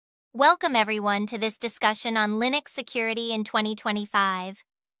Welcome everyone to this discussion on Linux security in 2025.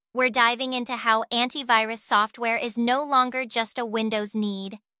 We're diving into how antivirus software is no longer just a Windows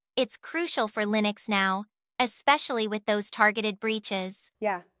need. It's crucial for Linux now, especially with those targeted breaches.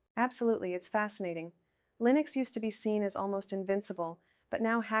 Yeah, absolutely. It's fascinating. Linux used to be seen as almost invincible, but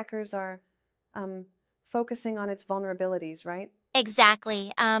now hackers are um, focusing on its vulnerabilities, right?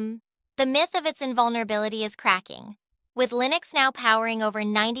 Exactly. The myth of its invulnerability is cracking. With Linux now powering over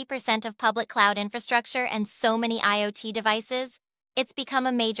 90% of public cloud infrastructure and so many IoT devices, it's become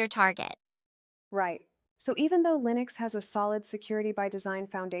a major target. Right. So even though Linux has a solid security by design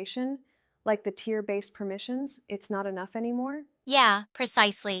foundation, like the tier-based permissions, it's not enough anymore? Yeah,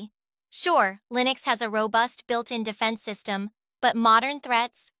 precisely. Sure, Linux has a robust built-in defense system, but modern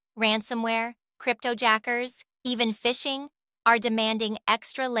threats, ransomware, cryptojackers, even phishing, are demanding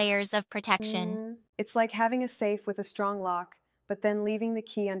extra layers of protection. It's like having a safe with a strong lock, but then leaving the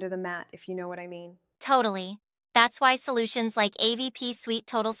key under the mat, if you know what I mean. Totally. That's why solutions like AVP Suite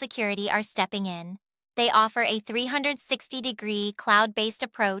Total Security are stepping in. They offer a 360-degree cloud-based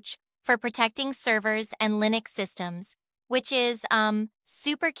approach for protecting servers and Linux systems, which is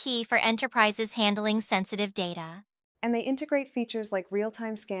super key for enterprises handling sensitive data. And they integrate features like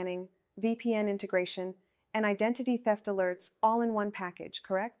real-time scanning, VPN integration, and identity theft alerts all in one package,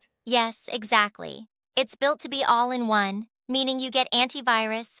 correct? Yes, exactly. It's built to be all in one, meaning you get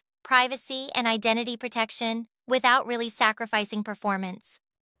antivirus, privacy, and identity protection without really sacrificing performance.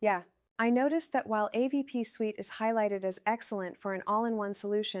 Yeah. I noticed that while AVP Suite is highlighted as excellent for an all-in-one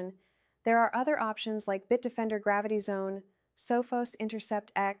solution, there are other options like Bitdefender Gravity Zone, Sophos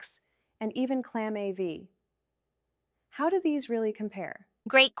Intercept X, and even ClamAV. How do these really compare?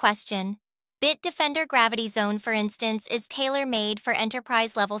 Great question. Bitdefender Gravity Zone, for instance, is tailor-made for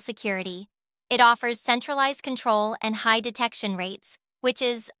enterprise-level security. It offers centralized control and high detection rates, which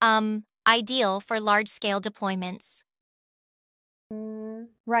is, ideal for large-scale deployments.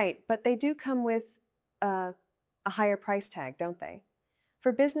 Right, but they do come with uh, a higher price tag, don't they?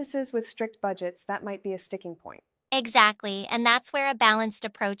 For businesses with strict budgets, that might be a sticking point. Exactly, and that's where a balanced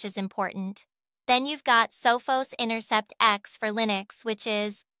approach is important. Then you've got Sophos Intercept X for Linux, which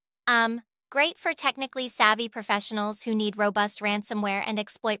is um great for technically savvy professionals who need robust ransomware and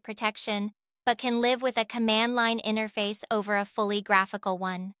exploit protection, but can live with a command line interface over a fully graphical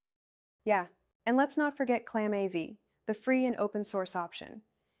one. Yeah, and let's not forget ClamAV, the free and open source option.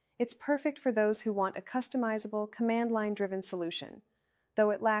 It's perfect for those who want a customizable, command line driven solution, though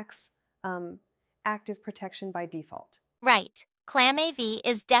it lacks um, active protection by default. Right. ClamAV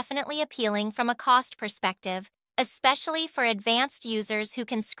is definitely appealing from a cost perspective, especially for advanced users who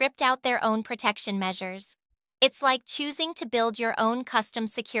can script out their own protection measures. It's like choosing to build your own custom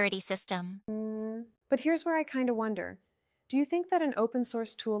security system. But here's where I kind of wonder, do you think that an open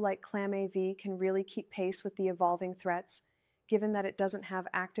source tool like ClamAV can really keep pace with the evolving threats, given that it doesn't have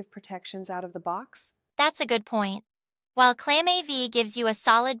active protections out of the box? That's a good point. While ClamAV gives you a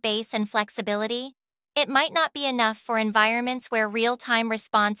solid base and flexibility, it might not be enough for environments where real-time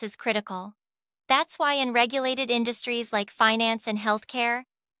response is critical. That's why in regulated industries like finance and healthcare,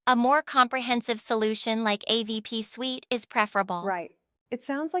 a more comprehensive solution like AVP Suite is preferable. Right. It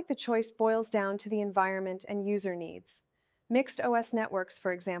sounds like the choice boils down to the environment and user needs. Mixed OS networks,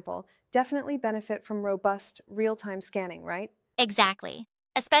 for example, definitely benefit from robust, real time scanning, right? Exactly.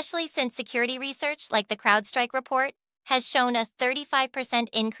 Especially since security research like the CrowdStrike report has shown a 35%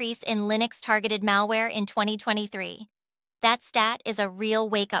 increase in Linux-targeted malware in 2023. That stat is a real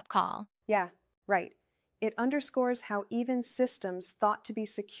wake-up call. Yeah, right. It underscores how even systems thought to be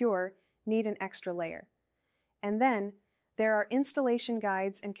secure need an extra layer. And then, there are installation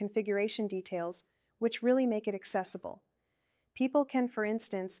guides and configuration details which really make it accessible. People can, for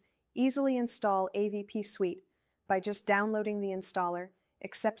instance, easily install AVP Suite by just downloading the installer,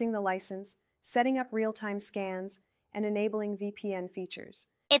 accepting the license, setting up real-time scans, and enabling VPN features.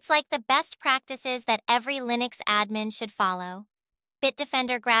 It's like the best practices that every Linux admin should follow.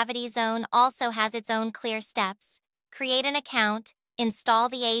 Bitdefender Gravity Zone also has its own clear steps. Create an account, install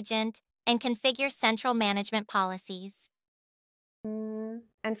the agent, and configure central management policies.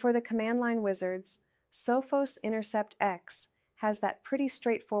 And for the command line wizards, Sophos Intercept X has that pretty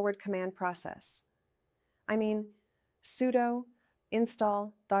straightforward command process. I mean, sudo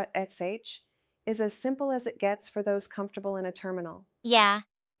install.sh is as simple as it gets for those comfortable in a terminal. Yeah,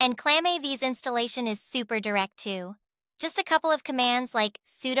 and ClamAV's installation is super direct too. Just a couple of commands like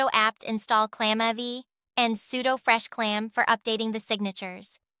sudo apt install clamav and sudo freshclam for updating the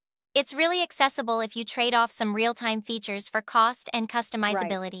signatures. It's really accessible if you trade off some real-time features for cost and Right.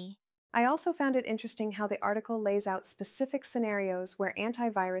 customizability. I also found it interesting how the article lays out specific scenarios where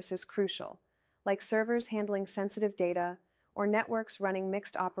antivirus is crucial, like servers handling sensitive data or networks running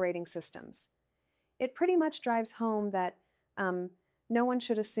mixed operating systems. It pretty much drives home that um, no one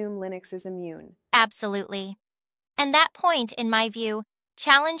should assume Linux is immune. Absolutely. And that point, in my view,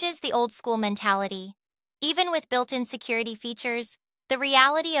 challenges the old school mentality. Even with built in security features, the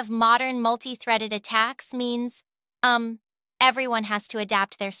reality of modern multi threaded attacks means, um, everyone has to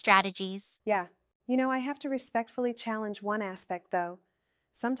adapt their strategies. Yeah. You know, I have to respectfully challenge one aspect, though.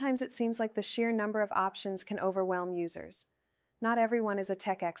 Sometimes it seems like the sheer number of options can overwhelm users. Not everyone is a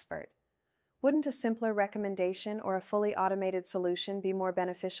tech expert. Wouldn't a simpler recommendation or a fully automated solution be more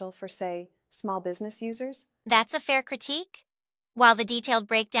beneficial for, say, small business users? That's a fair critique. While the detailed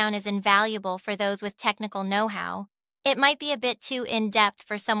breakdown is invaluable for those with technical know how, it might be a bit too in depth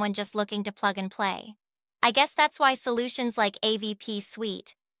for someone just looking to plug and play. I guess that's why solutions like AVP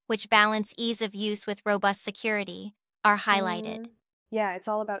Suite, which balance ease of use with robust security, are highlighted. Yeah, it's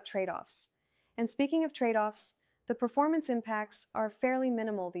all about trade offs. And speaking of trade offs, the performance impacts are fairly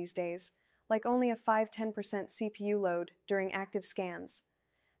minimal these days, like only a 5–10% CPU load during active scans.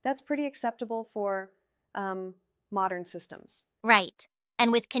 That's pretty acceptable for modern systems. Right.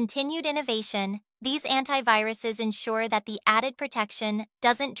 And with continued innovation, these antiviruses ensure that the added protection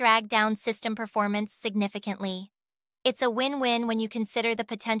doesn't drag down system performance significantly. It's a win win when you consider the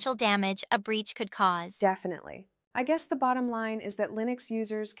potential damage a breach could cause. Definitely. I guess the bottom line is that Linux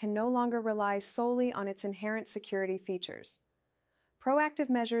users can no longer rely solely on its inherent security features. Proactive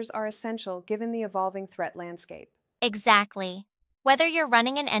measures are essential given the evolving threat landscape. Exactly. Whether you're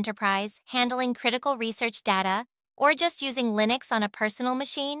running an enterprise, handling critical research data, or just using Linux on a personal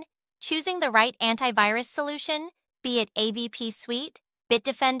machine, choosing the right antivirus solution, be it AVP Suite,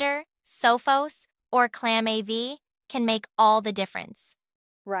 Bitdefender, Sophos, or ClamAV, can make all the difference.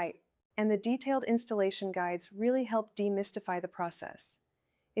 Right. And the detailed installation guides really help demystify the process.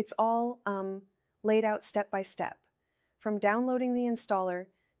 It's all laid out step by step, from downloading the installer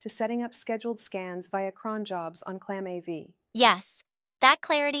to setting up scheduled scans via cron jobs on ClamAV. Yes, that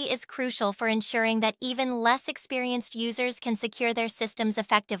clarity is crucial for ensuring that even less experienced users can secure their systems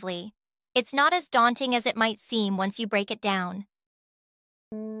effectively. It's not as daunting as it might seem once you break it down.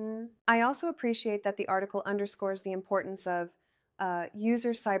 I also appreciate that the article underscores the importance of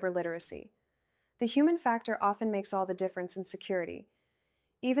user cyber literacy. The human factor often makes all the difference in security.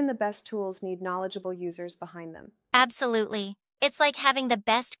 Even the best tools need knowledgeable users behind them. Absolutely. It's like having the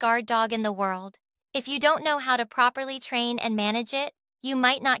best guard dog in the world. If you don't know how to properly train and manage it, you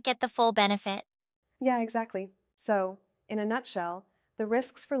might not get the full benefit. Yeah, exactly. So, in a nutshell, the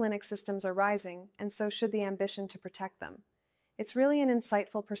risks for Linux systems are rising, and so should the ambition to protect them. It's really an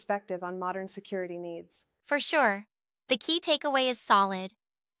insightful perspective on modern security needs. For sure. The key takeaway is solid.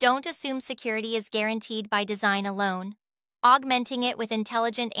 Don't assume security is guaranteed by design alone. Augmenting it with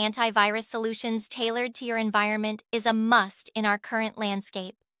intelligent antivirus solutions tailored to your environment is a must in our current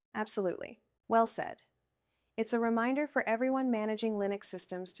landscape. Absolutely. Well said. It's a reminder for everyone managing Linux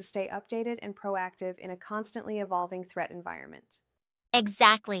systems to stay updated and proactive in a constantly evolving threat environment.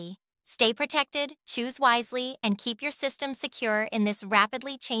 Exactly. Stay protected, choose wisely, and keep your system secure in this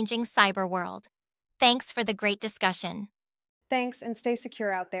rapidly changing cyber world. Thanks for the great discussion. Thanks, and stay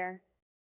secure out there.